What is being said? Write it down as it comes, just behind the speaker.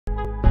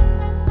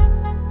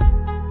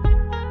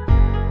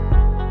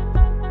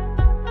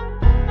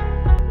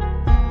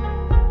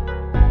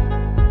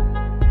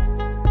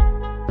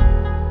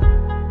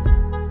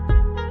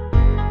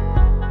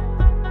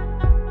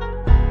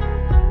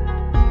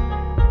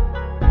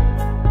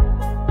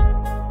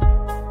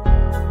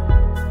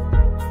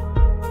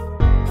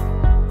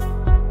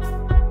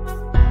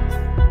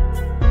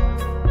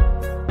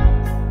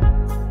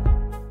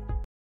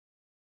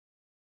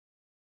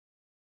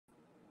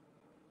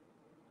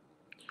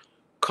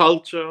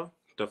Culture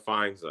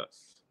defines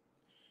us.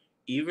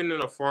 Even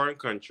in a foreign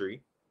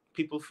country,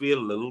 people feel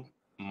a little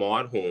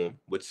more at home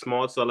with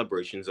small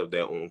celebrations of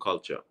their own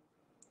culture.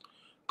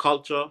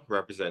 Culture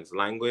represents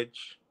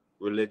language,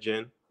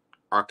 religion,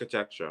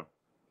 architecture,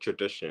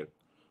 tradition,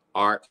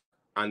 art,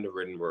 and the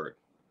written word.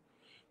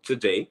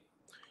 Today,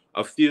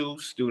 a few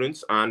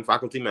students and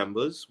faculty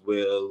members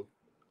will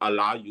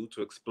allow you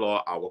to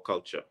explore our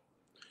culture.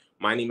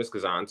 My name is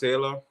Kazan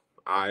Taylor.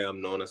 I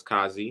am known as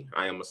Kazi.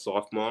 I am a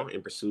sophomore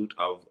in pursuit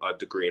of a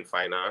degree in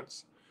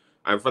finance.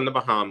 I'm from the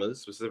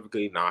Bahamas,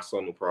 specifically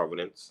Nassau, New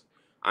Providence.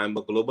 I'm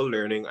a global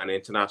learning and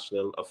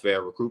international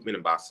affair recruitment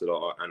ambassador,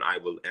 and I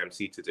will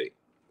MC today.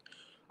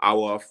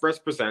 Our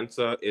first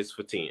presenter is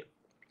Fatin.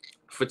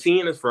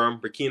 Fatin is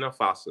from Burkina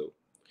Faso.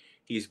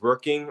 He's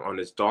working on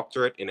his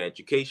doctorate in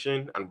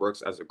education and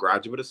works as a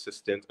graduate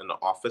assistant in the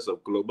Office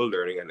of Global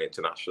Learning and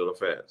International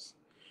Affairs.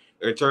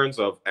 In terms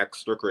of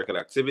extracurricular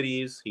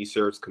activities, he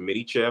serves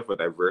committee chair for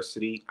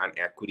diversity and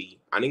equity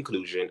and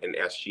inclusion in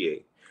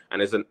SGA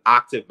and is an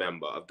active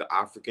member of the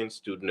African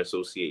Student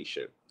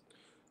Association.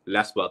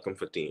 Let's welcome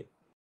Fatin.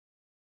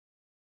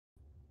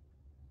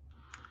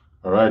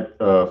 All right.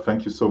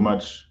 Thank you so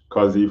much,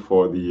 Kazi,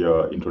 for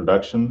the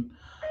introduction.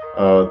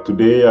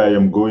 Today, I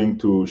am going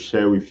to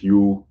share with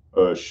you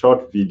a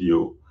short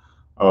video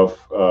of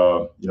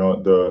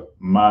the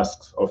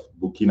masks of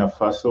Burkina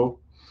Faso.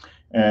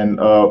 And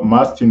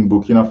masks in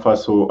Burkina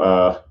Faso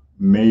are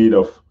made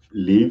of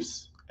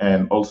leaves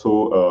and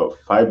also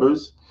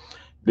fibers.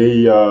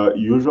 They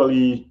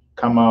usually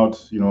come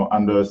out,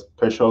 under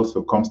special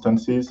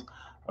circumstances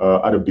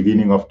at the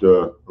beginning of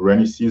the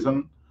rainy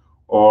season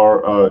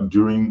or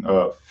during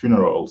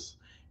funerals.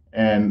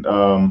 And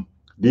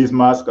these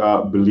masks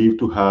are believed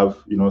to have,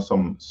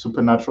 some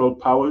supernatural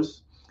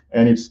powers.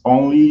 And it's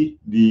only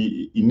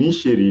the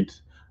initiated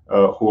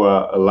who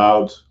are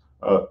allowed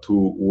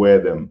to wear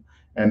them.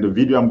 And the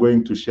video I'm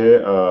going to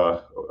share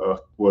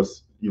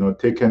was,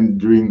 taken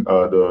during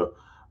the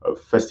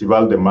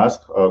Festival de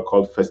Masques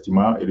called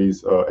Festima. It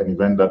is an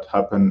event that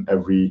happened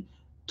every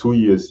 2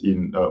 years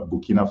in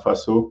Burkina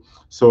Faso.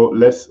 So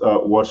let's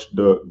watch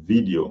the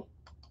video.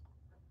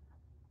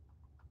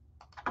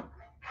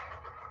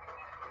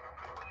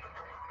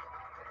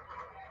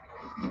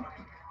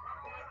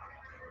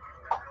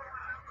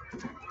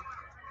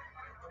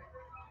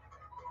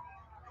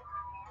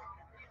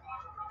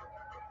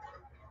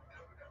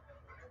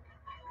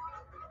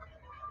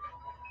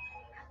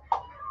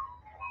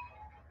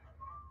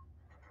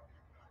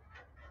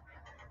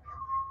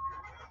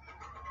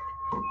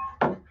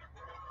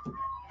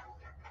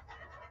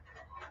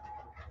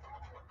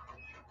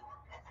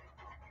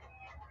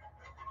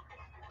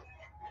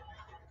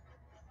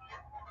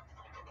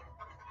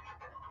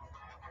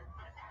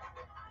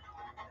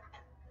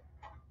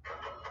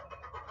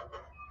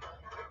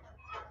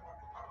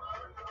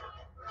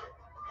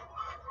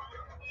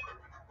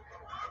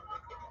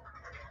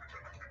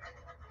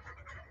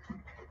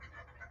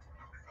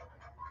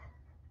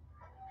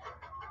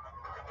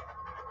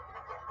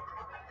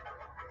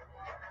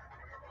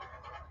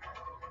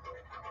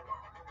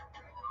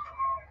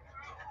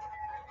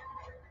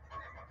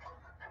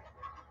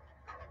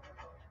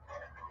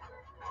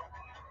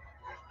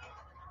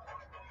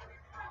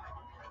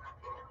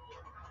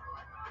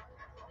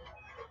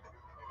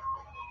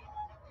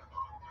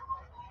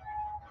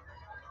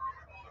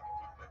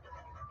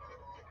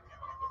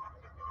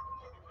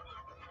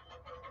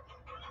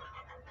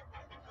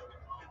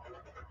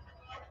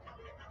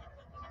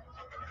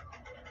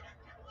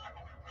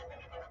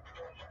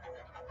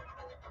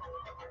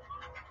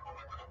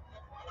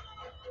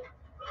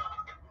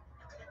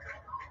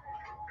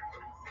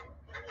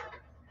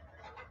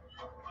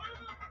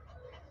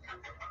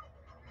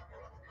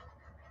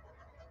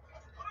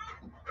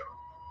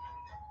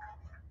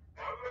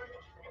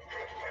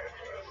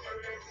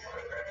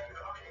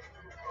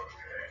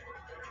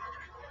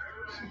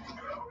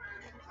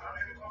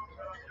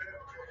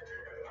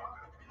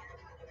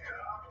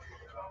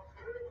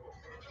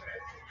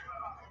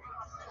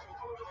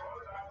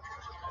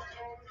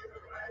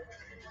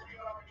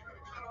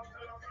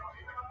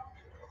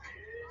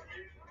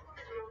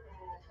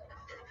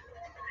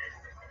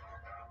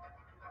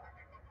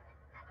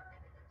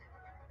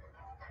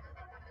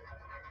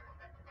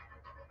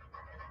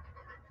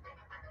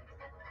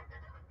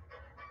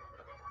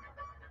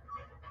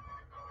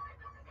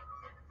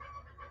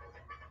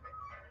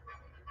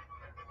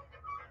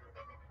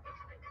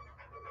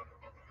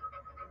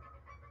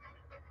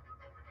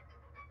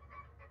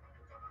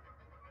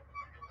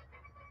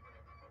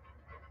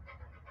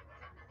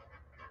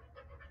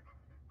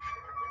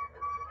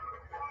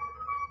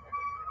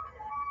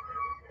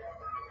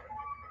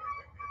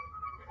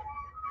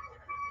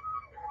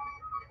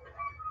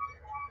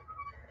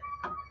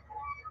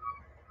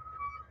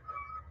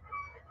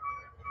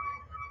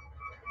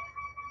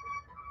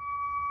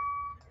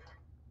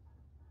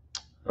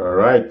 All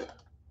right.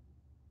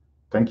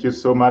 Thank you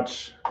so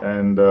much.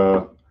 And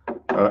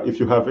if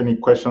you have any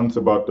questions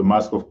about the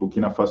Mask of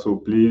Burkina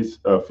Faso, please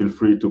feel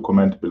free to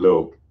comment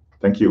below.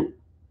 Thank you.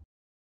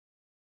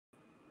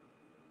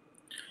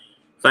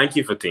 Thank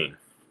you, Fatine.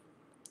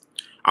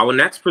 Our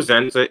next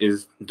presenter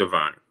is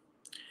Divine.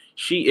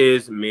 She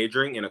is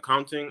majoring in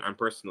accounting and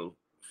personal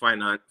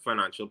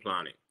financial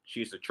planning.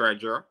 She's the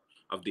treasurer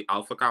of the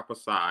Alpha Kappa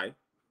Psi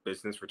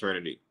business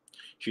fraternity.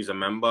 She's a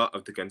member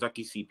of the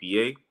Kentucky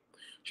CPA.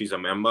 She's a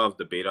member of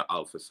the Beta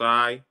Alpha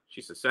Psi.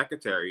 She's the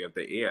secretary of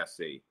the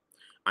ASA.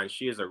 And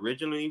she is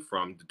originally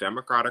from the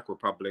Democratic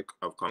Republic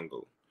of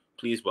Congo.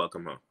 Please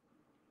welcome her.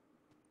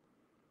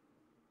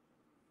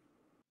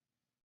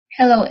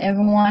 Hello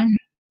everyone,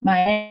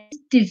 my name is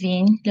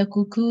Divine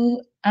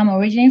Lekuku. I'm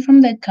originally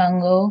from the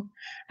Congo.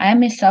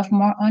 I'm a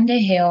sophomore on the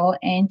Hill,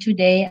 and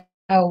today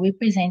I will be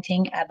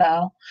presenting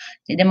about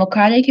the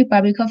Democratic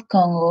Republic of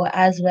Congo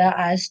as well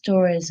as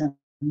tourism.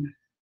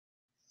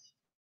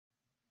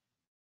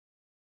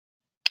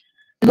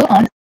 To go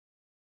on,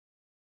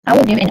 I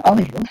will give an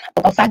overview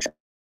of facts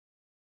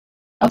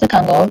of the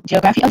Congo,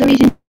 geography of the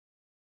region,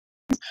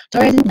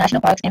 tourism,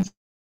 national parks, and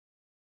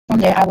from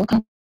there I will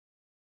conclude.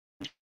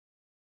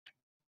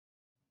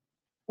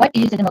 What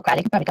is the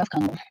Democratic Republic of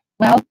Congo?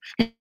 Well,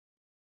 the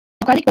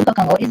Democratic Republic of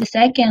Congo is the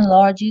second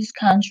largest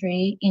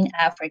country in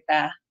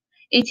Africa.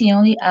 It's the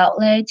only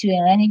outlet to the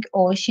Atlantic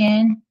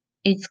Ocean.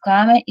 Its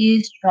climate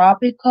is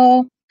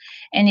tropical,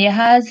 and it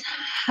has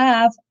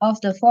half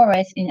of the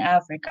forest in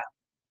Africa.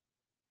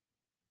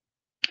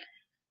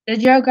 The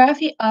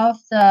geography of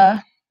the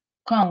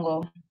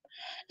Congo.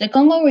 The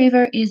Congo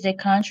River is the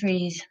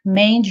country's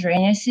main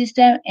drainage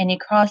system, and it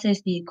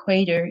crosses the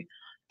equator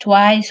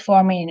twice,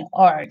 forming an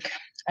arc.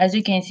 As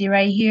you can see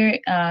right here,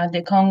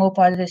 the Congo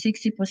possesses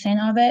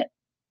 60% of it.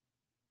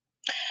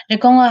 The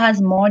Congo has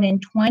more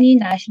than 20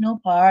 national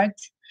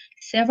parks.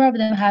 Several of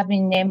them have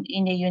been named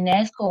in the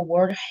UNESCO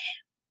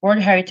World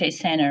Heritage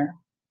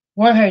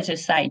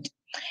Site.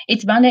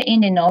 It's bounded in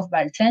the north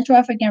by the Central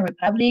African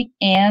Republic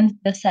and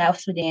the South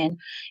Sudan,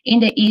 in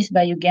the east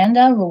by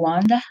Uganda,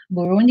 Rwanda,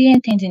 Burundi,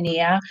 and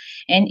Tanzania,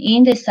 and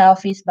in the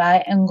southeast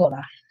by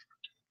Angola.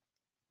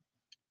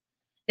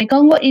 The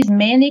Congo is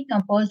mainly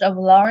composed of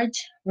large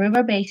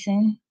river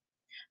basins,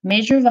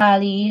 major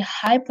valley,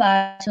 high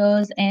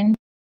plateaus, and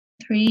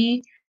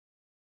 3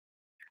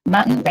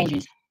 mountain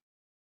ranges.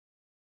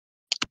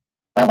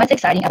 Well, what's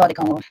exciting about the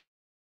Congo?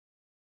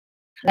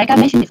 Like I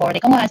mentioned before, the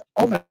Congo has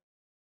over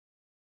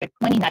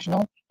 20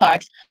 national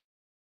parks.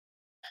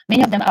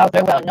 Many of them are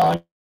very well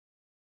known,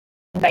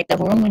 like the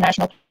Virunga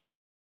National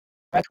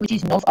Park, which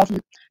is north of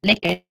Lake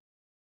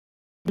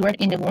Edward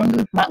in the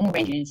Virunga mountain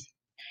ranges.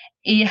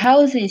 It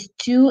houses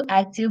 2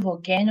 active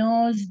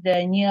volcanoes,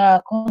 the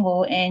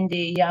Nyiragongo and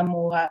the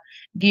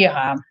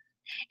Yamuhagira.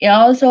 It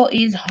also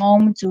is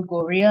home to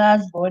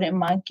gorillas, border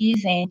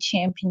monkeys, and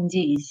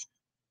chimpanzees.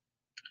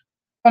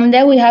 From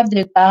there, we have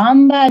the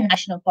Bahamba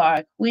National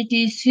Park, which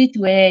is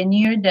situated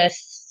near the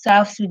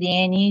South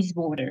Sudanese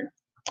border.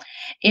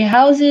 It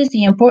houses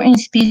the important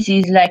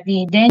species like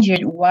the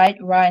endangered white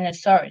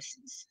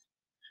rhinoceroses.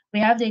 We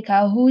have the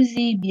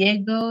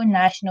Kahuzi-Biego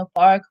National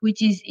Park,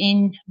 which is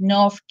in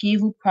North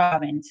Kivu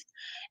province.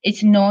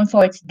 It's known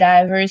for its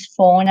diverse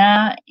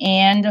fauna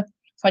and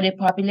for the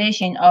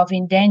population of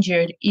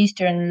endangered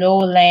eastern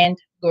lowland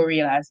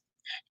gorillas.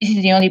 This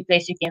is the only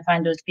place you can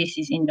find those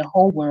species in the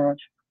whole world.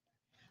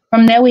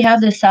 From there, we have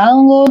the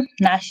Salongo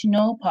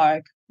National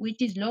Park,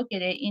 which is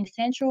located in the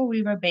Central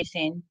River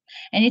Basin,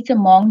 and it's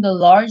among the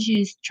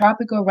largest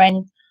tropical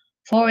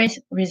rainforest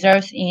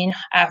reserves in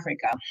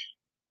Africa.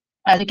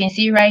 As you can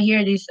see right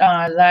here, this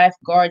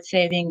lifeguard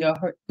saving a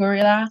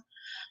gorilla.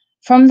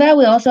 From that,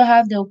 we also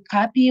have the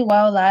Okapi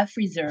Wildlife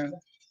Reserve.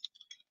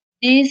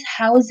 This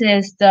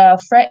houses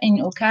the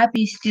threatened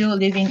Okapi still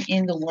living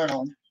in the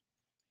world.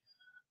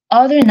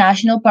 Other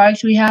national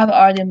parks we have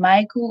are the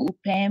Maiku,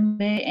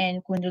 Upembe,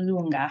 and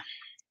Kundalunga.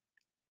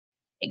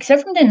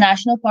 Except from the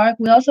national park,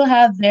 we also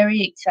have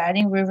very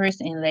exciting rivers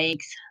and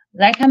lakes.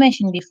 Like I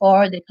mentioned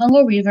before, the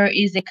Congo River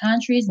is the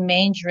country's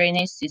main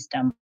drainage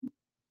system.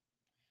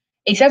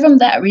 Except from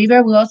that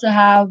river, we also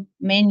have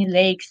many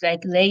lakes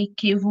like Lake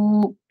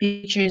Kivu,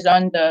 pictures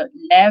on the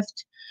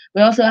left.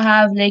 We also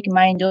have Lake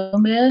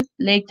Maindombe,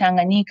 Lake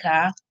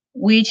Tanganyika,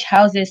 which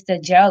houses the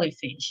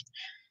jellyfish.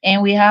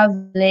 And we have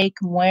Lake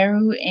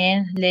Mweru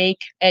and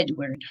Lake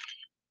Edward.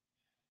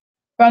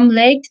 From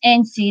lakes,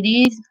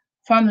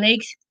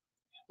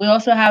 we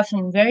also have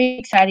some very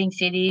exciting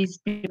cities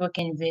people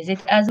can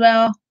visit as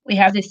well. We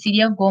have the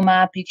city of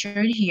Goma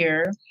pictured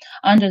here.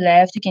 On the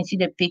left, you can see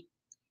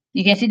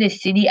the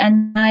city at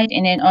night,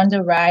 and then on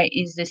the right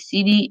is the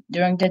city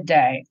during the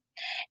day.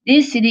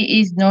 This city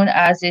is known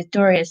as a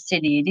tourist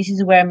city. This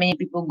is where many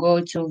people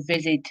go to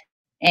visit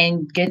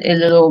and get a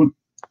little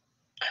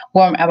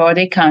warm about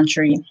the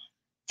country.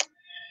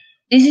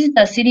 This is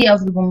the city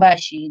of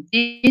Lubumbashi.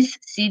 This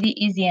city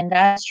is the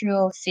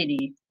industrial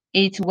city.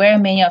 It's where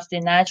many of the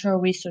natural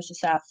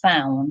resources are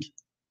found.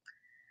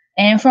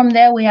 And from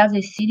there, we have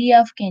the city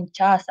of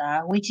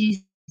Kinshasa, which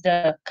is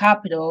the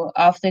capital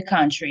of the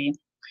country.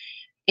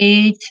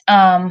 It's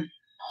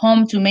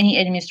home to many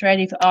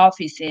administrative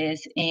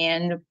offices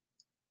and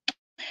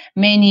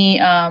many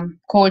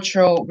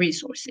cultural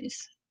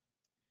resources.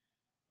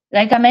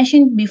 Like I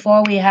mentioned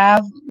before, we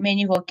have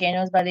many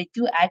volcanoes, but the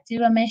two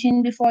active I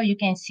mentioned before, you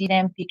can see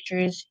them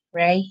pictures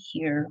right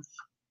here.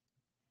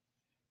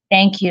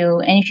 Thank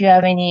you. And if you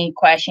have any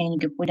question, you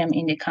can put them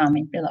in the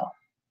comment below.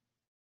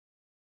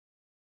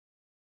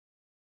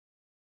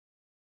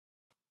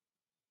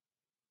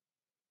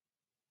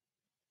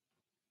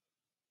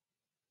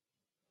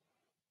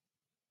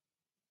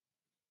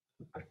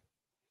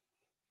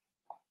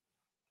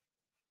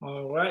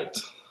 All right.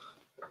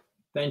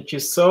 Thank you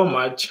so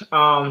much.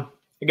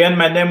 Again,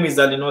 my name is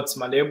Alinot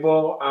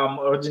Malebo. I'm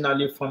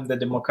originally from the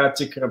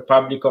Democratic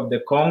Republic of the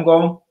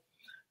Congo.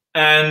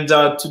 And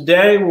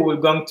today we are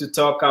going to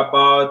talk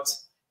about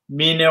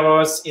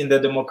minerals in the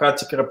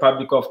Democratic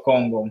Republic of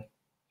Congo.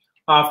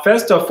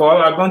 First of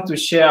all, I'm going to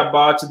share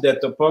about the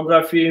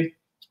topography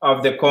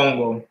of the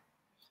Congo.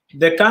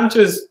 The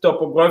country's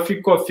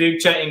topographical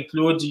feature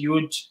includes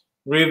huge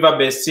river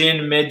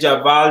basin,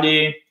 major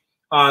valley,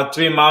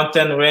 3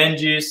 mountain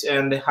ranges,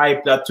 and high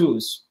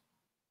plateaus.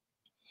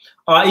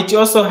 It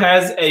also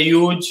has a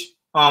huge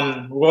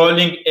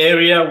rolling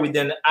area with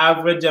an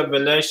average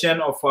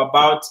elevation of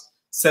about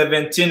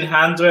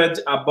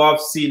 1,700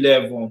 above sea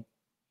level.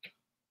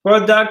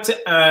 Product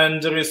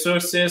and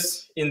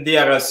resources in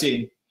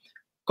DRC.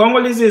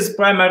 Congolese's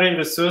primary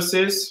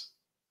resources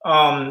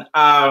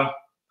are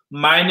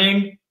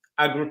mining,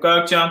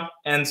 agriculture,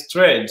 and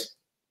trade.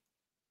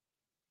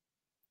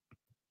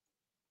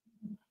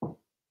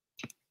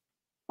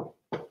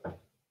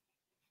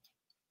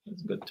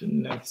 Let's go to the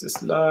next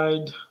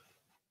slide.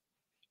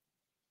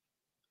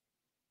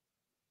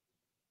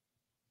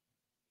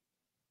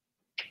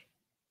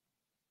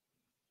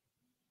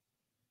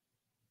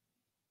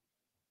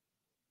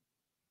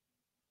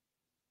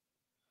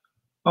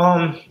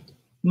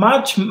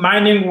 Much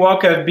mining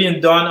work has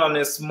been done on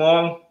a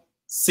small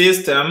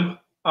system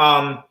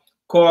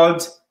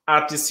called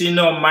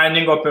artisanal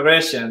mining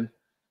operation.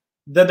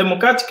 The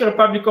Democratic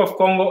Republic of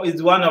Congo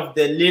is one of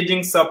the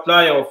leading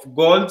suppliers of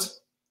gold,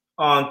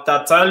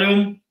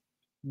 titanium,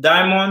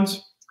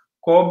 diamond,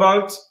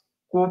 cobalt,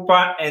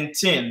 copper, and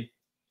tin.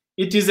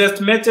 It is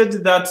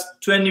estimated that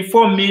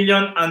 24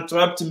 million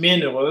untapped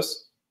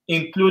minerals,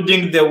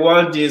 including the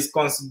world's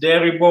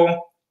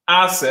considerable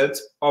asset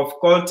of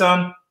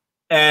coltan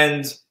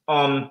and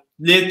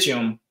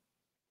lithium.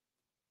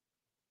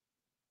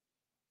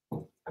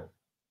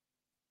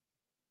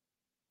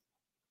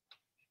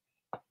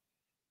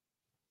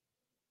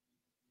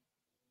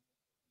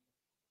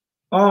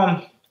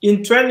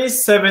 In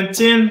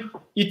 2017,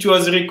 it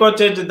was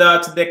recorded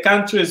that the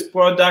country's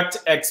product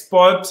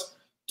export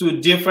to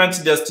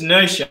different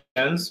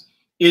destinations,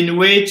 in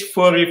which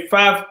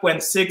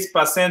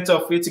 45.6%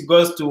 of it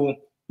goes to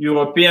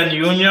European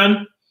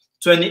Union,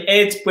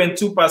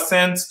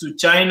 28.2% to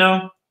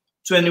China,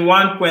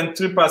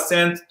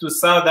 21.3% to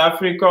South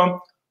Africa,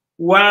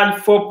 while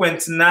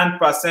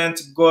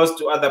 4.9% goes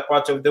to other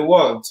parts of the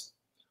world.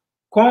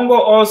 Congo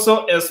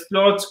also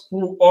exports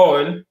crude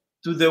oil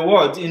to the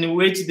world, in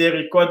which they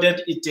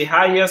recorded its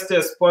highest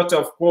export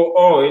of crude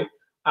oil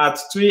at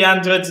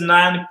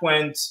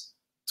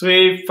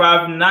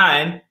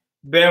 309.359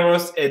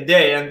 barrels a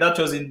day, and that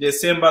was in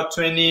December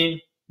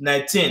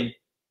 2019.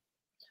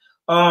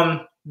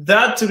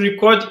 That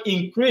record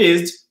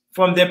increased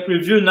from the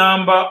preview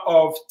number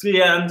of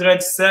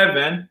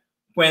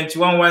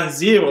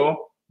 307.110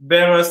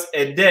 barrels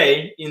a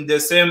day in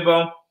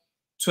December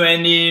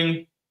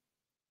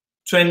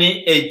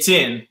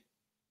 2018.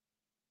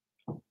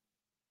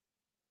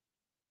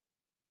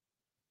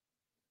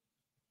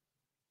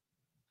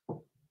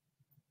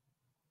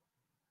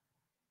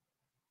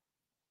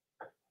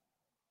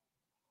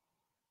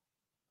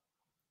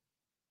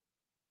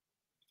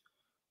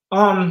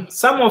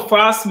 Some of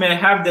us may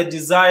have the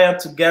desire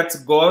to get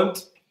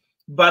gold,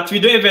 but we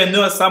don't even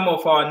know some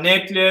of our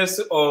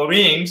necklaces or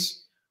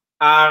rings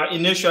are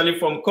initially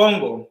from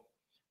Congo.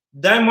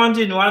 Diamond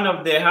is one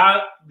of the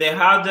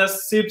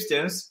hardest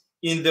substance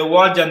in the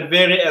world and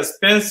very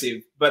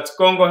expensive, but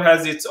Congo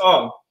has its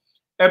own.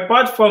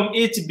 Apart from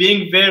it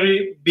being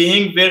very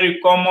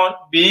common,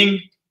 being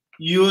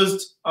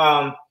used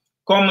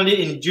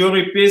commonly in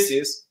jewelry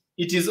pieces,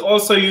 it is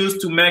also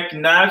used to make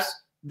knives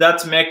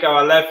that make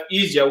our life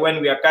easier when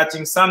we are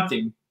cutting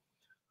something.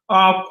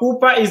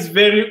 Copper is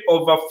very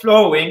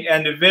overflowing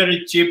and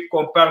very cheap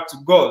compared to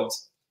gold.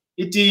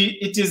 It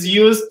is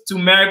used to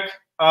make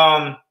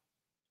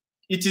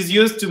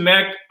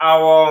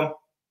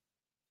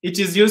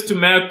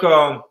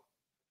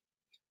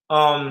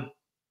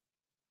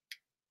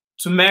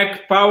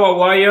power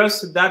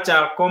wires that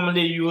are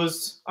commonly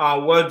used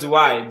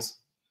worldwide.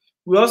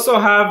 We also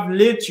have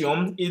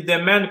lithium, is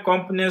the main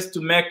components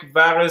to make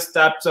various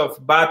types of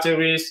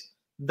batteries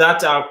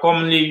that are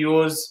commonly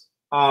used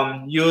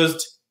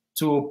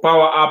to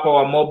power up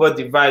our mobile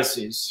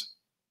devices.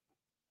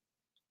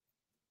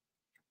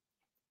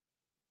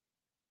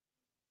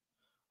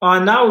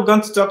 Now we're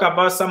going to talk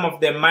about some of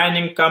the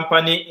mining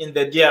company in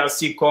the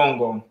DRC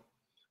Congo.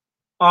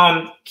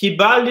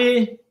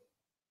 Kibali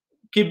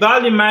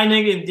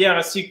mining in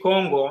DRC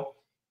Congo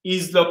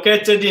is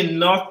located in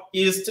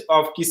northeast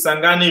of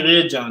Kisangani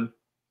region.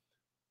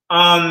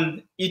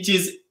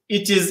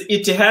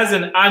 It has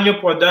an annual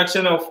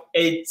production of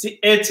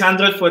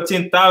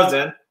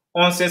 814,000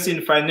 ounces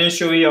in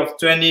financial year of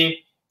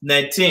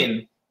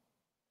 2019.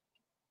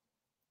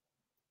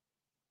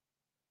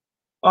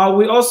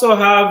 We also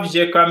have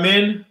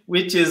GECAMIN,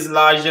 which is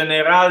La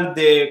Générale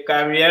de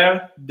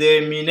Carrière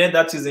des Mines,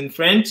 that is in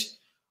French.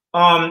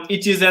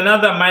 It is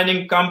another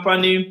mining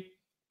company.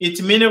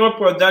 Its mineral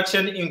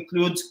production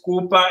includes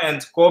copper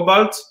and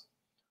cobalt.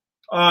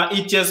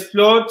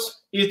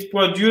 It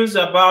produced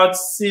about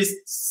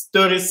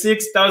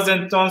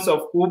 36,000 tons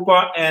of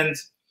copper and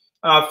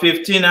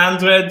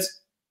 1,500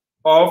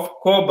 of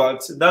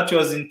cobalt. That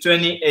was in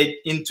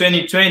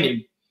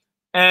 2020.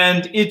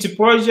 And its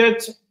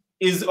project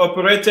is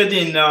operated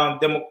in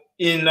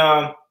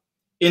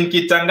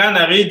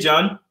Kitangana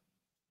region,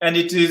 and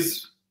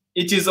its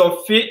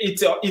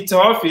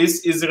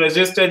office is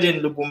registered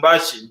in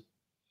Lubumbashi,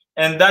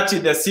 and that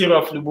is the city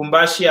of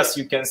Lubumbashi, as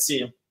you can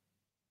see.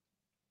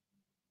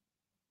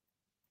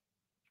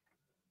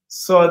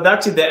 So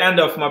that is the end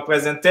of my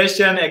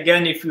presentation.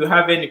 Again, if you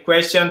have any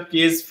question,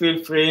 please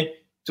feel free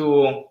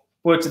to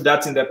put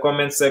that in the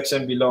comment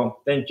section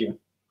below. Thank you.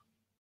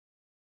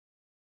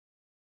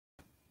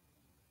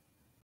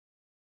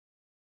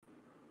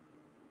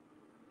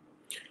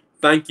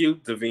 Thank you,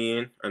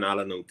 Davine and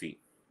Alanoti.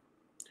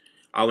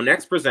 Our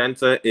next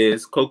presenter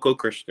is Coco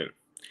Christian.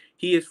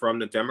 He is from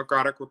the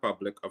Democratic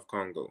Republic of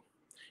Congo.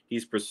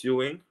 He's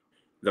pursuing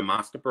the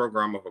Master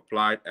Program of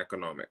Applied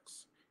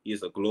Economics. He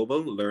is a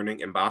Global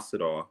Learning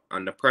Ambassador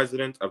and the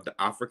President of the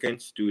African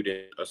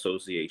Student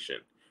Association.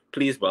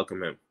 Please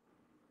welcome him.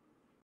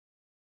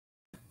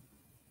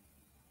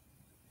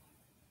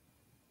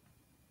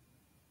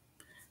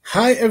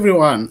 Hi,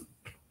 everyone.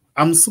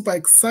 I'm super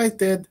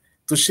excited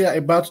to share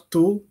about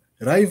two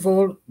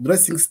rival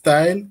dressing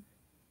styles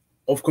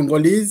of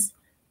Congolese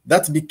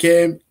that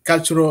became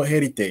cultural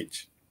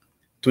heritage.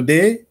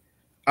 Today,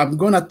 I'm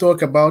going to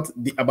talk about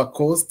the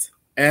Abacost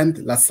and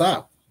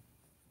Lassap.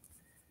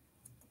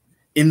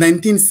 In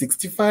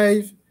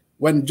 1965,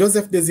 when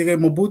Joseph Désiré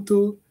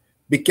Mobutu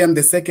became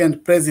the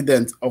second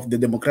president of the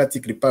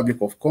Democratic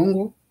Republic of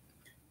Congo,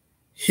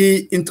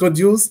 he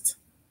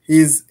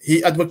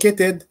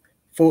advocated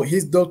for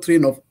his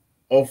doctrine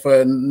of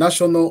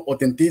national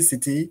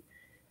authenticity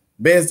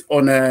based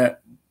on a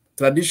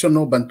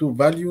traditional Bantu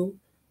value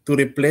to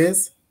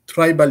replace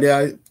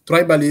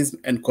tribalism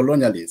and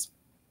colonialism.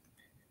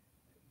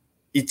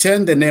 He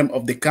changed the name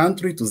of the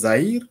country to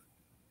Zaire.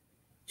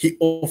 He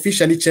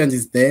officially changed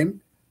his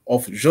name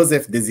of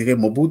Joseph Désiré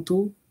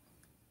Mobutu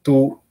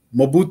to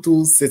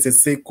Mobutu Sese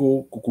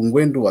Seko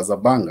Kukungwendu wa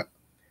Zabanga,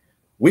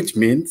 which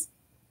means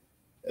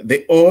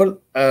the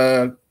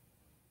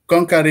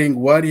all-conquering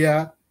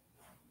warrior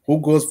who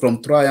goes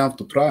from triumph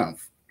to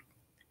triumph.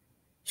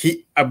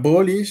 He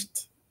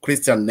abolished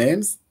Christian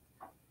names.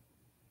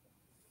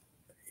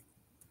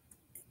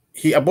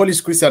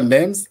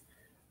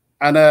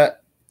 And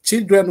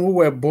children who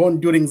were born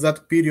during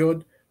that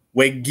period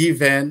were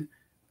given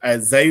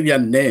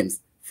Zairian names.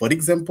 For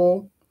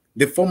example,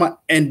 the former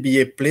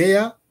NBA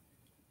player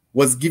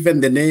was given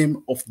the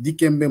name of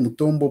Dikembe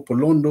Mutombo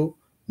Polondo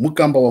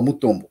Mukamba wa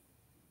Mutombo.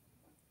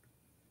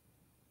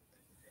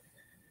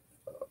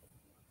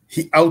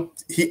 He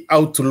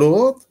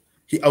outlawed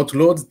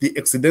the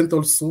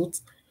accidental suit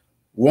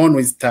worn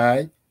with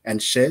tie and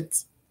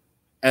shirt,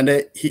 and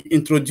he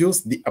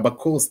introduced the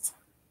Abacost,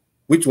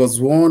 which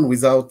was worn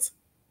without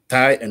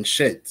tie and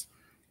shirt,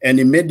 and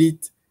he made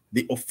it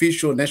the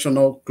official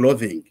national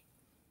clothing.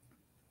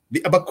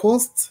 The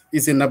Abacost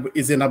is an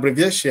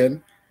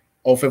abbreviation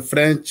of a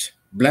French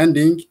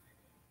blending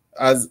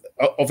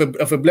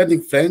of a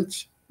blending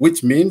French,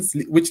 which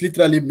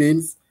literally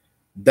means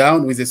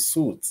down with a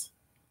suit.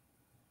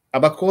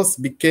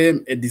 Abacost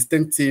became a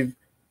distinctive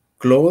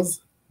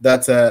clothes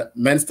that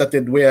men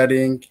started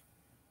wearing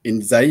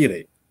in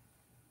Zaire.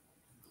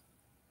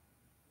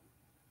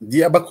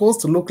 The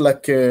Abacost looked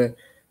like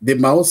the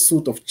Mao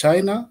suit of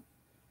China.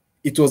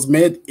 It was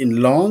made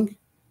in long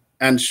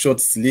and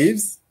short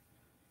sleeves.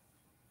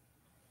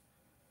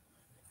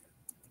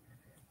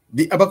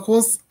 The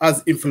Abacost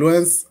has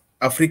influenced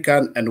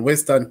African and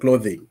Western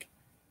clothing.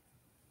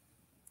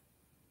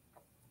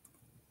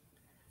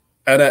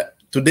 And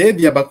today,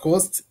 the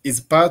Abacost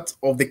is part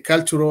of the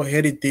cultural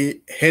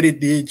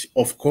heritage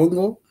of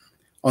Congo.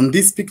 On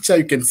this picture,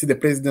 you can see the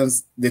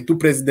two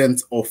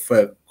presidents of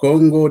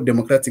Congo,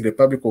 Democratic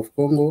Republic of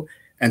Congo,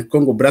 and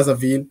Congo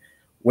Brazzaville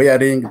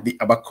wearing the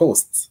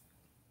Abacost.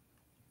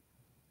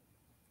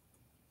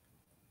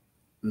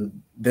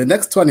 The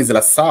next one is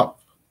Lassap.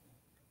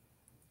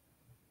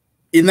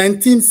 In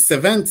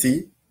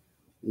 1970,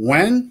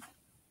 when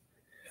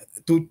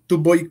to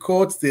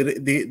boycott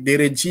the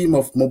regime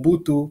of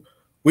Mobutu,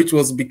 which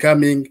was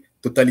becoming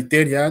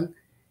totalitarian,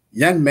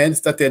 young men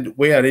started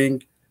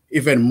wearing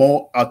even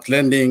more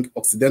outstanding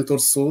Occidental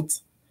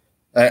suits,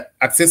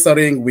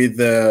 accessorying with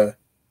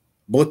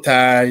bow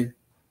tie,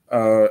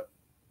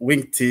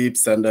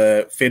 wingtips, and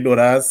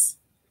fedoras.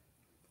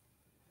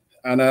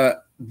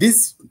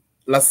 this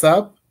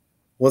LASAP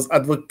was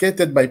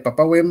advocated by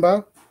Papa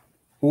Wemba,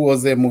 who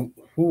was a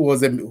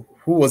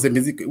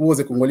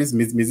Congolese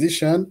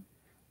musician.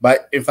 He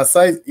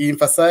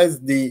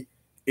emphasized the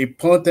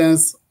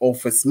importance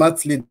of a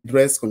smartly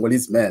dressed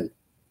Congolese man.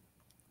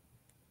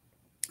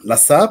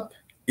 LASAP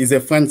is a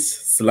French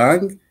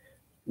slang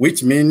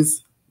which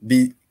means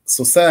the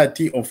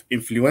society of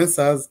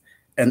influencers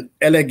and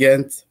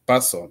elegant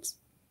persons.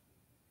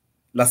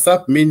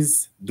 LASAP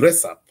means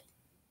dress up.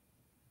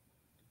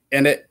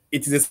 And it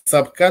is a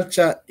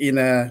subculture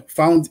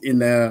found in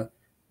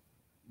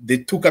the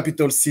two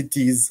capital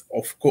cities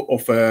of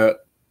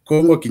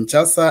Congo,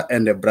 Kinshasa,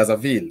 and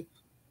Brazzaville.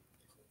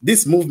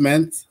 This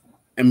movement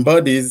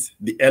embodies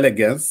the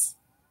elegance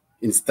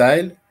in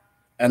style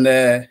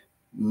and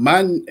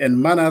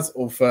manners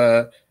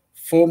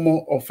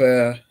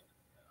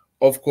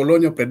of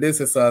colonial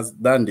predecessors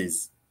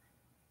dandies.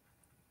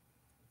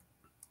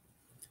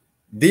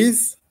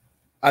 These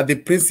are the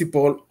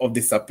principles of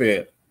the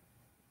sapeur.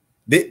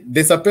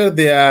 The sapeur,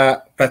 they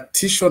are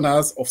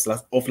practitioners of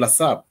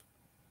LASAP.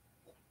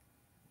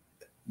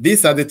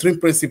 These are the three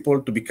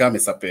principles to become a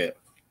sapeur.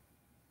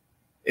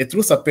 A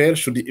true sapeur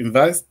should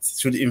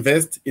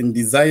invest in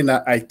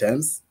designer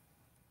items.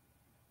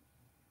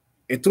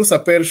 A true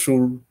sapeur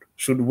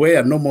should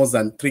wear no more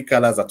than 3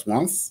 colors at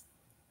once.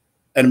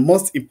 And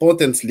most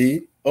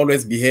importantly,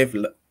 always behave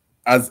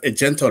as a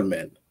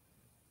gentleman.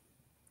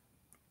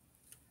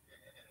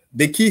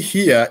 The key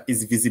here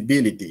is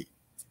visibility.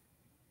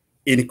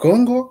 In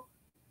Congo,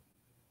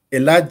 a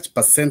large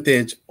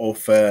percentage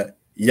of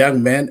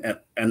young men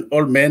and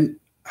old men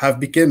have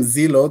become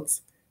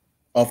zealots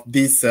of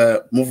this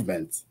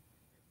movement.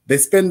 They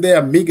spend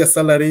their meager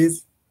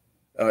salaries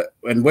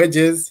and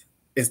wages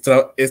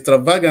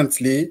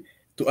extravagantly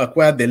to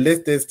acquire the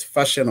latest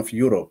fashion of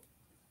Europe.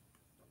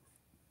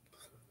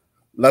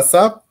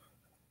 LASAP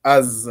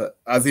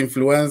has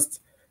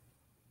influenced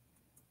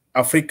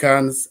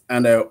Africans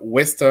and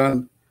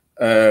Western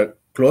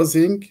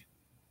clothing.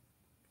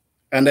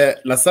 And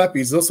LASAP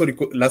is also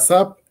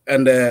LASAP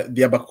and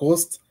the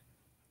Abacost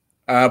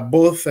are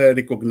both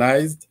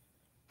recognized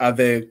as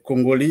the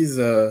Congolese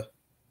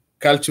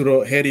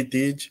cultural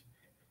heritage,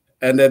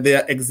 and they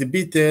are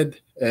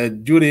exhibited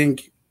during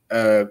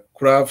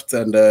craft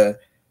and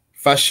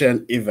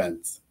fashion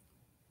events.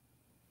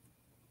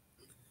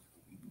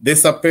 The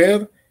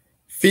sapeur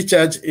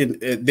featured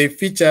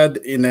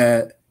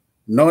in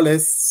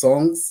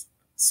Knowles'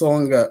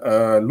 song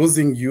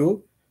 "Losing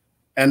You,"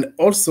 and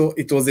also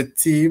it was a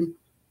theme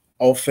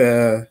of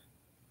a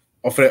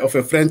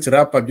French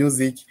rapper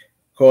music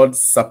called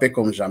 "Sapé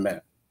comme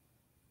jamais."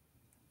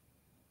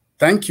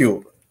 Thank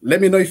you. Let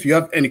me know if you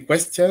have any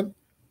question.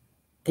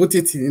 Put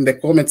it in the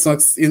comment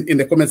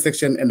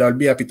section, and I'll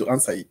be happy to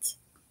answer it.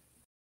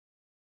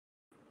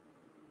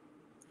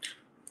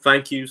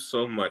 Thank you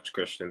so much,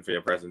 Christian, for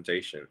your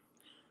presentation.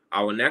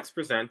 Our next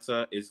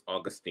presenter is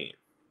Augustine.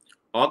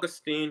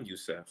 Augustine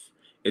Youssef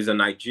is a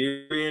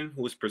Nigerian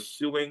who is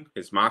pursuing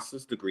his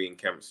master's degree in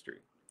chemistry.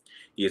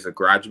 He is a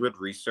graduate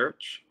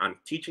research and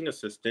teaching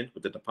assistant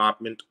with the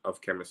Department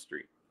of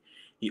Chemistry.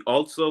 He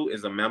also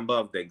is a member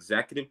of the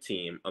executive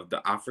team of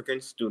the African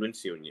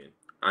Students Union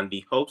and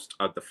the host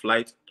of the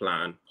Flight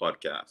Plan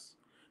podcast.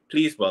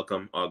 Please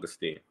welcome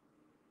Augustine.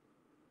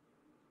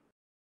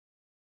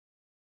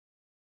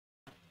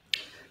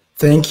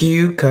 Thank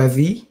you,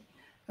 Kazi,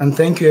 and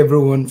thank you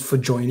everyone for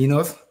joining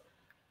us.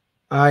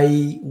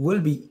 I will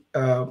be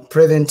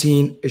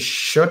presenting a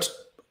short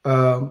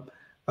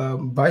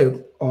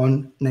bio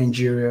on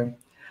Nigeria,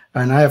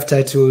 and I have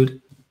titled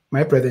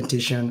my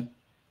presentation,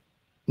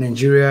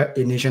 Nigeria,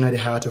 a Nation at the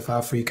Heart of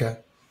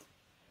Africa.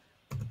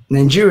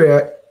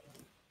 Nigeria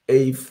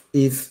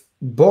is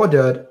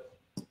bordered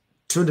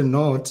to the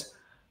north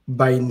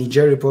by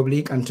Niger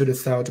Republic and to the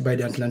south by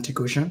the Atlantic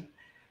Ocean.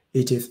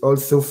 It is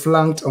also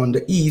flanked on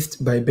the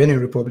east by Benin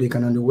Republic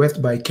and on the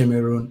west by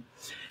Cameroon.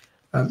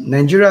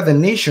 Nigeria, the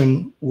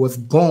nation, was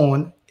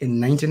born in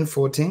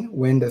 1914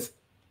 when the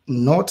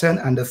northern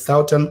and the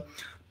southern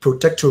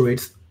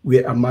protectorates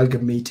were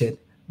amalgamated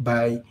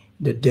by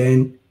the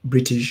then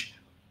British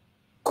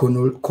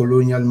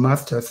colonial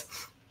masters.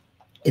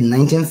 In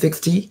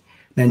 1960,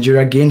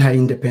 Nigeria gained her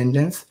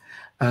independence,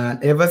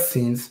 and ever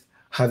since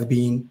has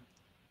been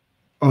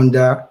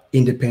under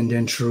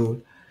independent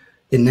rule.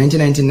 In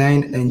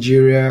 1999,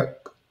 Nigeria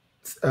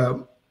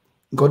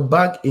got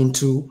back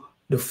into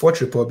the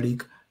Fourth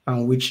Republic,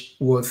 and which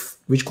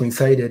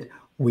coincided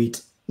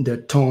with the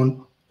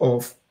turn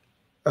of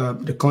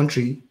the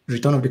country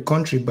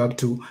back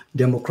to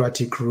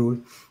democratic rule.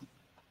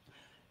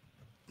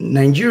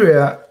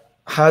 Nigeria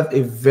has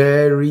a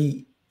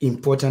very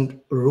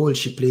important role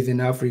she plays in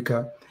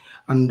Africa,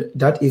 and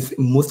that is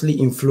mostly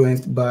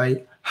influenced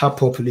by her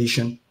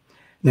population.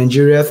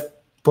 Nigeria's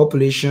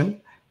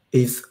population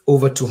is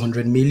over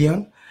 200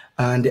 million,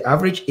 and the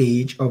average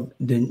age of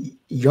the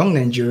young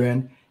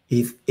Nigerian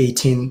is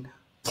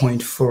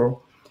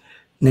 18.4.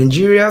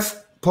 Nigeria's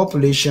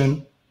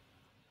population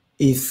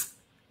is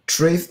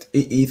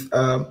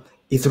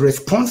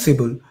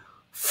responsible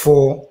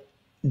for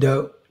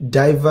the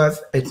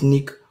diverse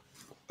ethnic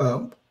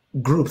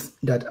groups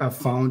that are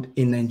found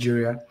in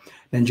Nigeria.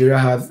 Nigeria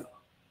has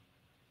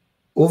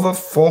over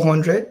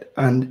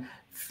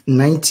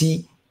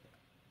 490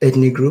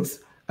 ethnic groups,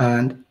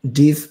 and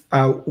these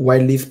are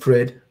widely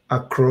spread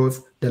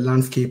across the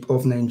landscape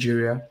of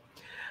Nigeria.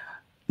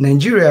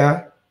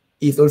 Nigeria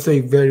is also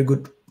a very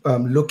good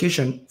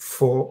location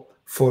for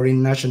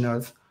foreign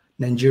nationals.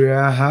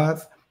 Nigeria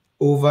has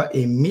over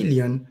 1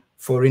 million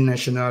foreign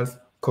nationals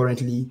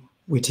currently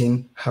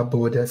within her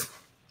borders.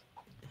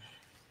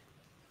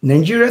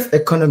 Nigeria's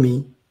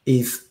economy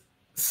is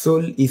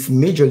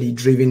majorly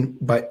driven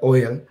by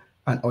oil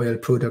and oil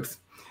products.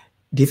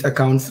 This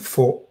accounts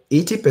for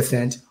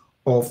 80%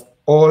 of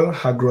all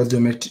her gross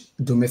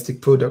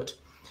domestic product.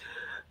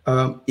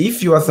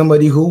 If you are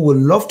somebody who would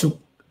love to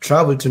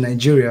travel to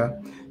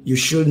Nigeria, you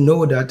should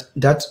know that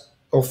that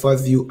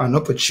offers you an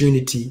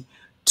opportunity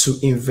to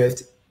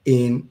invest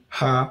in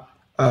her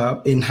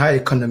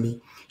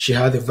economy. She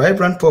has a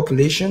vibrant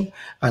population,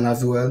 and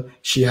as well,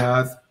 she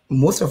has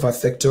most of her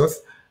sectors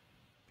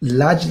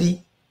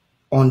largely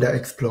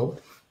underexplored.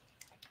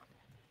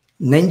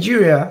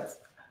 Nigeria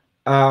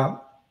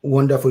are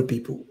wonderful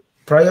people.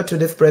 Prior to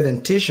this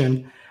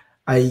presentation,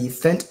 I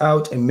sent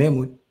out a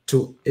memo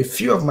to a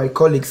few of my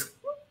colleagues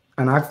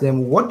and asked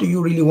them, what do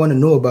you really want to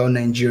know about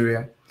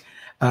Nigeria?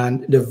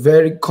 And the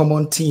very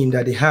common theme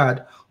that they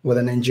had was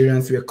that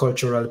Nigerians were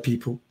cultural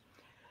people.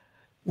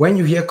 When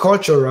you hear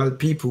cultural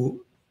people,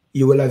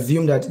 you will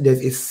assume that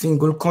there's a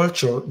single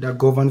culture that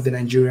governs the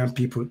Nigerian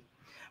people,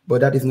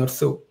 but that is not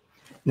so.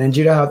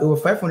 Nigeria has over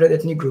 500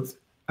 ethnic groups,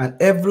 and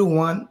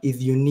everyone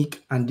is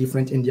unique and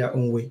different in their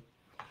own way.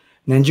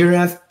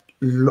 Nigerians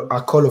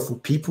are colorful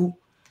people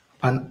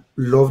and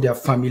love their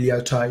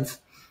familial ties.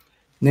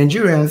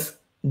 Nigerians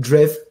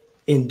dress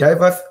in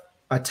diverse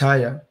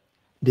attire.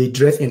 They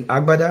dress in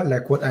agbada,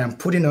 like what I am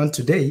putting on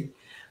today,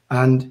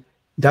 and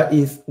that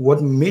is what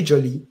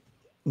majorly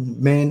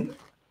men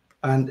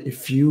and a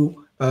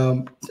few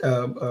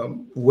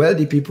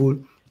wealthy people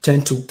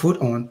tend to put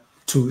on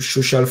to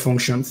social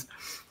functions.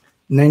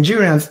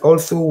 Nigerians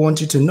also want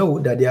you to know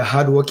that they are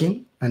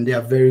hardworking and they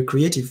are very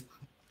creative.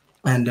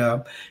 And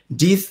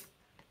this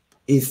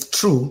is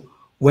true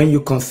when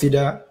you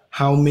consider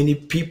how many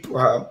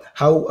people,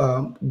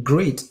 how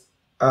great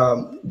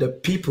the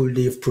people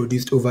they've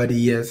produced over the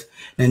years.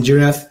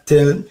 Nigerians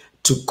tend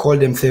to call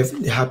themselves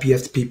the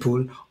happiest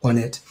people on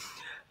it.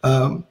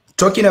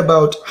 Talking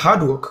about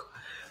hard work,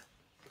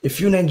 a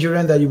few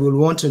Nigerians that you will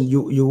want to,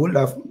 you would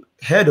have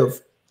heard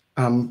of,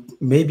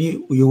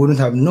 maybe you wouldn't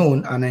have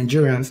known are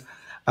Nigerians,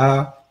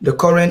 are the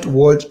current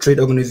World Trade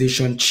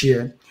Organization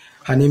chair.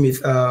 Her name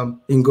is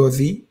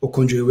Ngozi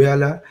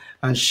Okonjo-Iweala,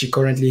 and she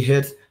currently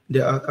heads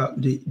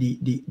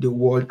the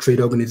World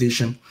Trade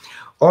Organization.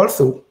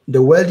 Also,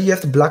 the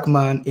wealthiest black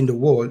man in the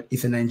world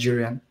is a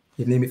Nigerian.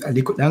 His name is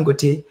Aliko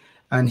Dangote,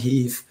 and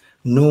he is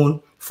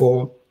known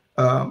for,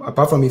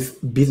 apart from his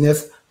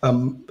business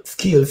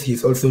skills,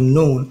 he's also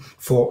known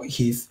for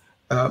his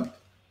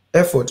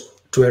effort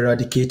to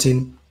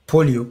eradicating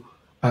polio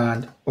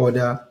and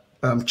other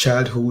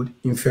childhood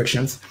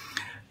infections.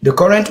 The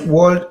current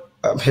world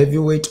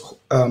heavyweight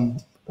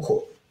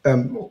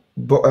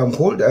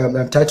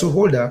title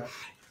holder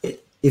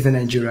is a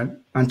Nigerian,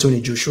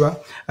 Anthony Joshua,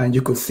 and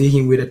you could see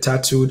him with a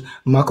tattooed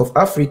mark of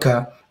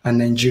Africa and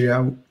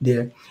Nigeria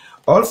there.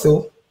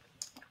 Also,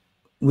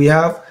 we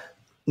have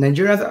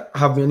Nigerians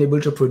have been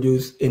able to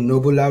produce a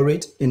Nobel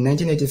laureate. In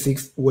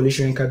 1986, Wole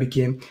Soyinka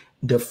became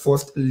the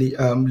first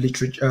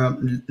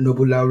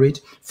Nobel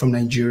laureate from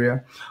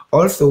Nigeria.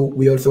 Also,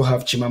 we also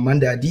have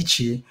Chimamanda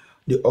Adichie,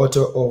 the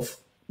author of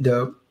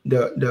the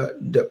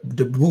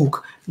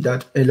book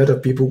that a lot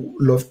of people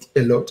loved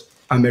a lot,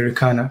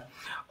 Americana.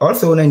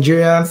 Also,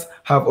 Nigerians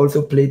have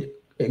also played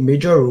a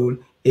major role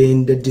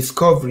in the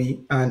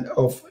discovery and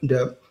of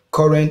the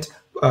current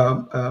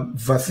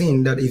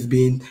vaccine that is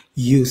being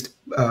used.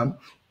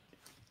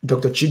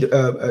 Dr.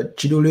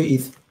 Chidole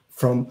is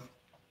from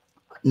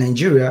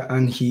Nigeria,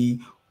 and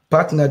he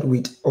partnered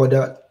with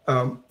other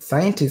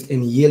scientists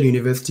in Yale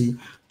University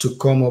to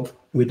come up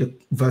with the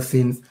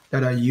vaccines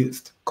that are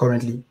used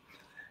currently.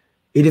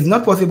 It is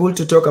not possible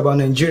to talk about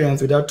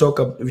Nigerians without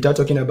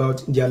talking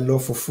about their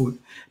love for food.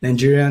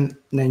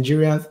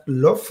 Nigerians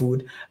love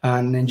food,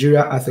 and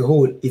Nigeria as a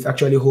whole is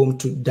actually home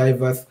to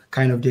diverse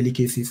kind of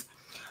delicacies.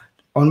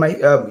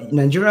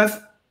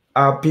 Nigerians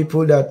are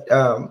people that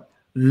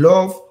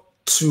love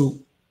to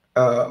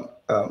a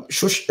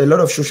lot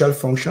of social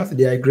functions.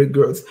 They are great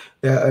girls.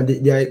 They are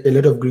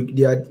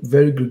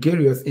very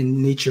gregarious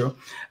in nature,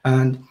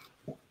 and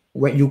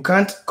when you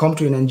can't come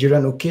to a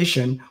Nigerian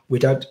occasion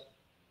without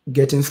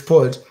getting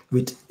spoiled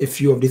with a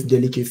few of these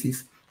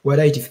delicacies,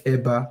 whether it is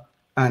eba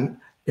and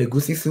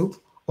egusi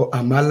soup, or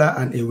amala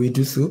and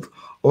ewedu soup,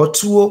 or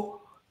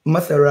tuwo,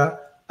 masara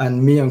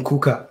and miyan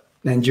kuka.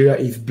 Nigeria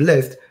is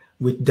blessed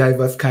with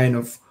diverse kind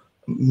of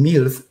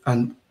meals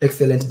and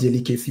excellent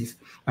delicacies.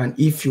 And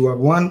if you are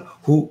one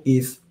who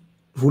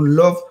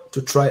love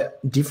to try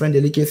different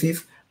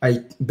delicacies,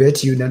 I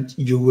bet you that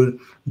you will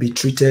be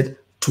treated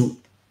to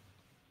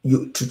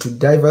to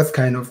diverse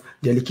kind of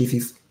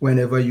delicacies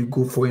whenever you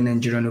go for a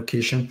Nigerian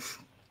occasion.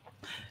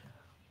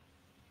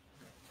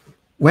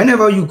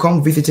 Whenever you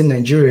come visiting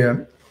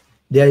Nigeria,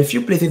 there are a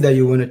few places that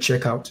you want to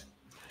check out.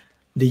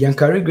 The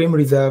Yankari Game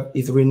Reserve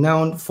is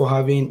renowned for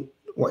having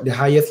the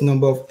highest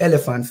number of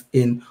elephants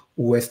in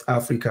West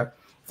Africa.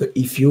 So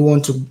if you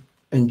want to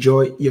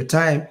enjoy your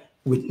time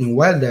in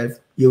wildlife,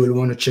 you will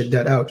want to check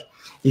that out.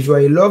 If you are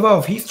a lover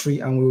of history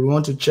and will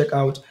want to check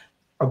out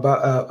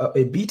about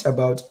a bit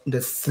about the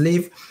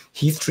slave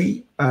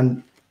history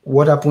and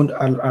what happened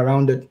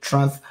around the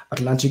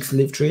transatlantic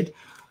slave trade,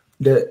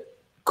 the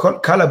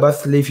Calabar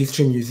Slave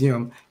History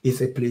Museum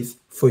is a place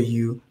for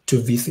you to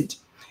visit.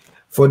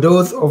 For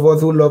those of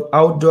us who love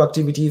outdoor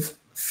activities,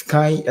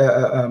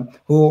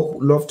 who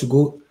love to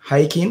go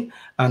hiking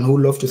and who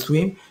love to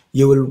swim,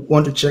 you will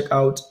want to check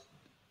out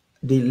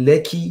the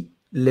Lekki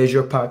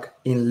Leisure Park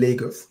in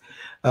Lagos.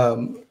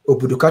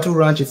 Obudukatu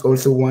Ranch is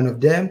also one of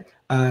them,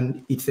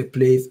 and it's a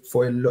place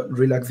for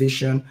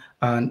relaxation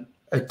and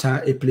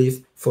a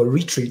place for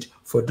retreat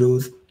for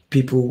those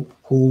people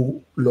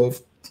who love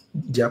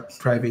their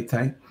private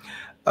time.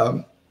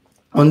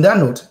 On that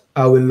note,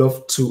 I would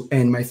love to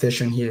end my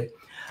session here.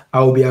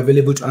 I will be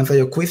available to answer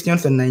your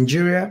questions on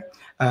Nigeria,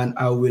 and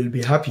I will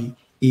be happy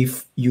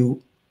if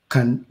you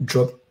can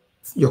drop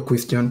your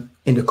question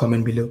in the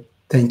comment below.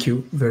 Thank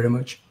you very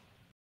much.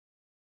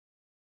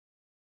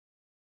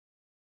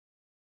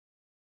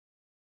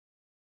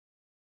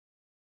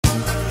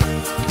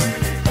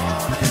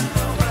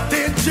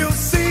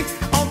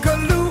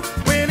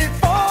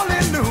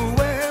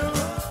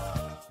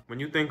 When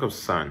you think of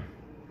sun,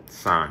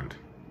 sand,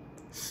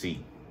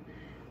 sea,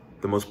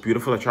 the most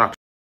beautiful attraction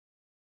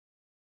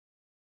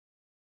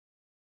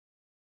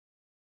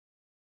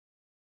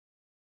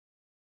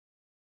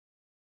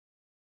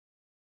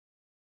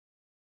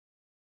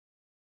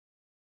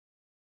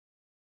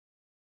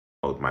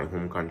about my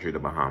home country, the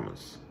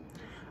Bahamas.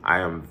 I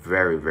am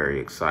very, very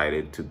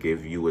excited to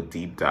give you a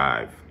deep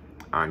dive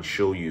and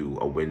show you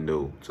a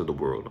window to the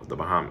world of the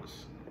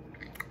Bahamas.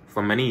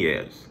 For many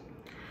years,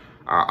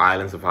 our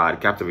islands have had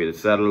captivated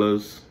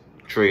settlers,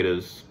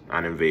 traders,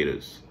 and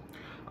invaders.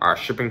 Our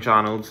shipping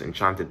channels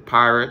enchanted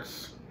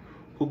pirates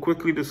who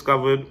quickly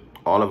discovered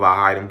all of our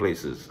hiding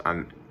places,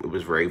 and it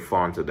was very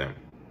fun to them.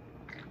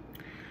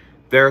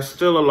 There are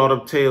still a lot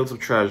of tales of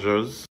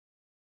treasures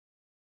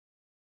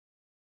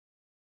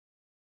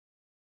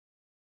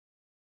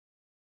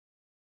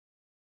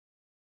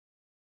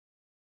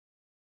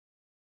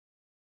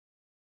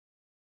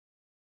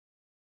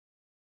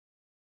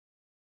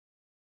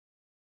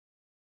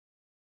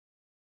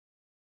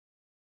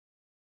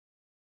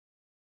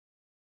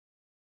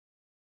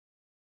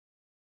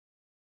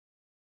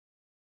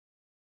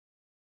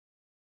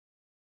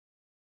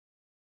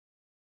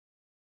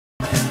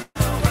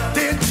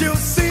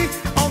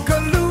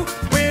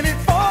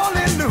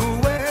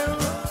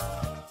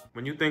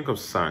When you think of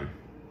sun,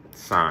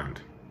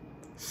 sand,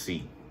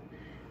 sea,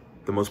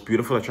 the most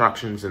beautiful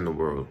attractions in the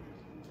world,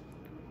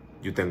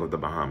 you think of the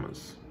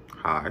Bahamas.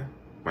 Hi,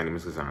 my name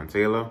is Kazan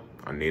Taylor,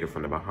 a native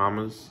from the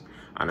Bahamas,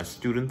 and a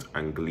student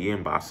and Glee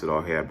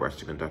ambassador here at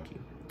Bristol, Kentucky.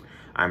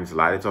 I'm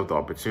delighted to have the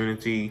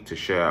opportunity to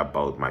share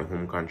about my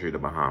home country, the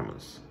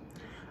Bahamas.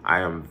 I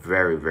am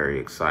very, very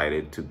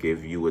excited to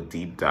give you a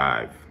deep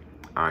dive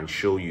and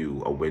show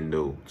you a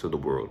window to the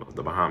world of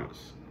the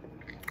Bahamas.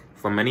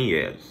 For many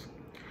years,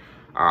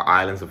 our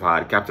islands have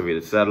had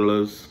captivated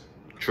settlers,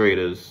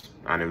 traders,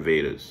 and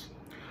invaders.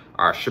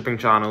 Our shipping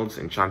channels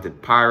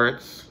enchanted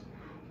pirates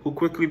who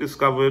quickly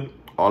discovered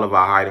all of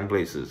our hiding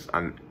places,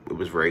 and it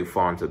was very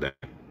fun to them.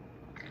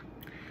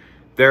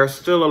 There are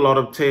still a lot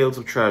of tales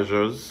of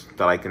treasures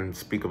that I can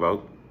speak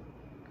about,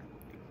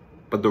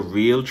 but the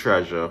real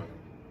treasure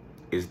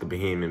is the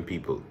Bahamian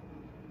people.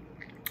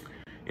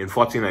 In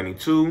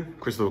 1492,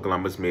 Christopher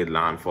Columbus made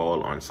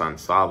landfall on San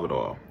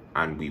Salvador,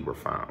 and we were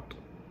found.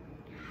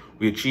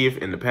 We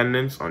achieved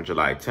independence on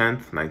July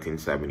 10th,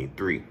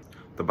 1973.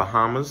 The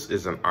Bahamas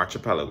is an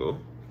archipelago,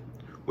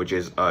 which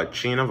is a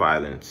chain of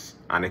islands,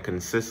 and it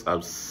consists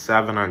of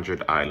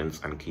 700 islands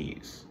and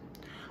keys.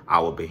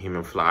 Our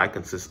Bahamian flag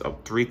consists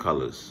of 3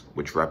 colors,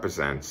 which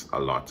represents a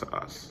lot to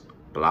us.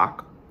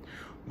 Black,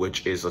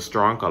 which is a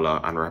strong color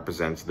and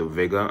represents the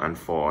vigor and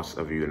force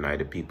of a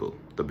united people,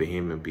 the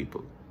Bahamian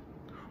people.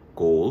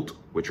 Gold,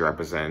 which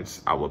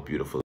represents our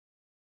beautiful.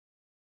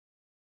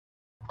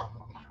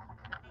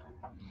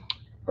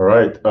 All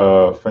right,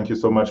 thank you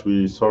so much.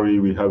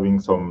 We're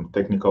having some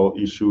technical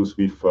issues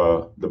with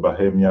the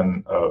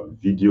Bahamian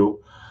video.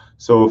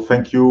 So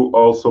thank you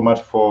all so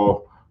much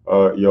for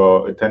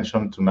your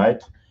attention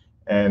tonight.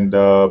 And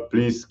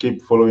please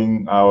keep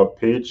following our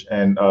page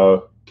and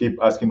keep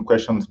asking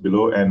questions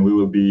below, and we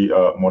will be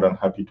more than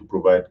happy to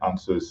provide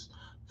answers.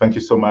 Thank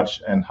you so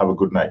much and have a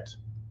good night.